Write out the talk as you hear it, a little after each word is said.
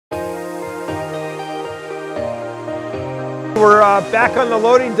We're back on the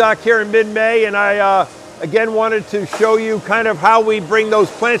loading dock here in mid-May, and I again wanted to show you kind of how we bring those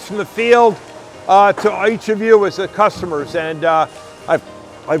plants from the field to each of you as the customers. And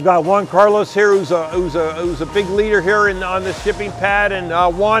I've got Juan Carlos here, who's a big leader here on this shipping pad. And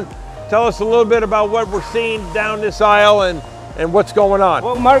Juan, tell us a little bit about what we're seeing down this aisle and what's going on.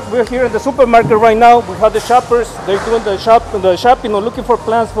 Well, Mark, we're here in the supermarket right now. We have the shoppers. They're doing the shopping or looking for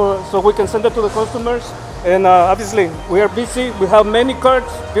plants so we can send it to the customers. And obviously, we are busy. We have many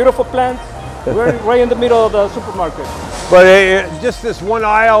carts, beautiful plants. We're right in the middle of the supermarket. But just this one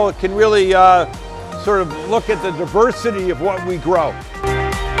aisle can really sort of look at the diversity of what we grow.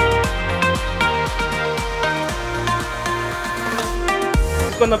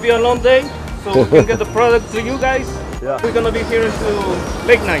 It's going to be a long day, so we can get the product to you guys. Yeah. We're going to be here until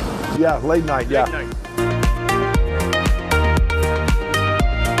late night. Yeah, late night, yeah. Late night.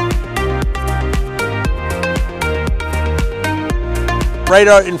 Right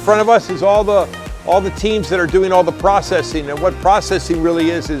out in front of us is all the teams that are doing all the processing, and what processing really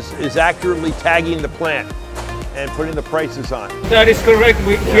is accurately tagging the plant and putting the prices on. That is correct.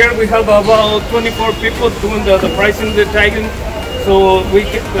 Here we have about 24 people doing the pricing, the tagging, so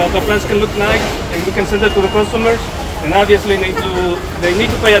the plants can look nice and we can send it to the customers. And obviously they need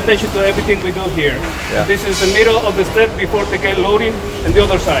to pay attention to everything we do here. Yeah. This is the middle of the step before they get loading, and the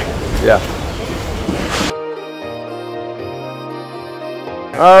other side. Yeah.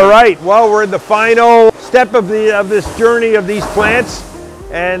 All right, well, we're in the final step of this journey of these plants,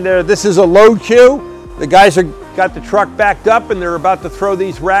 and this is a load queue. The guys got the truck backed up, and they're about to throw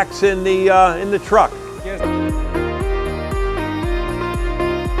these racks in the truck. Yes.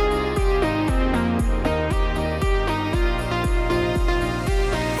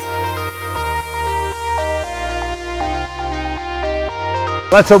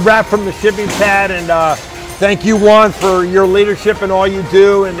 That's a wrap from the shipping pad, and thank you, Juan, for your leadership and all you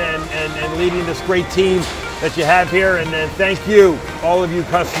do and leading this great team that you have here. And then thank you, all of you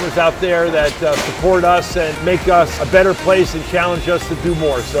customers out there that support us and make us a better place and challenge us to do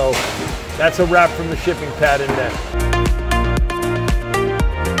more. So that's a wrap from the shipping pad in there.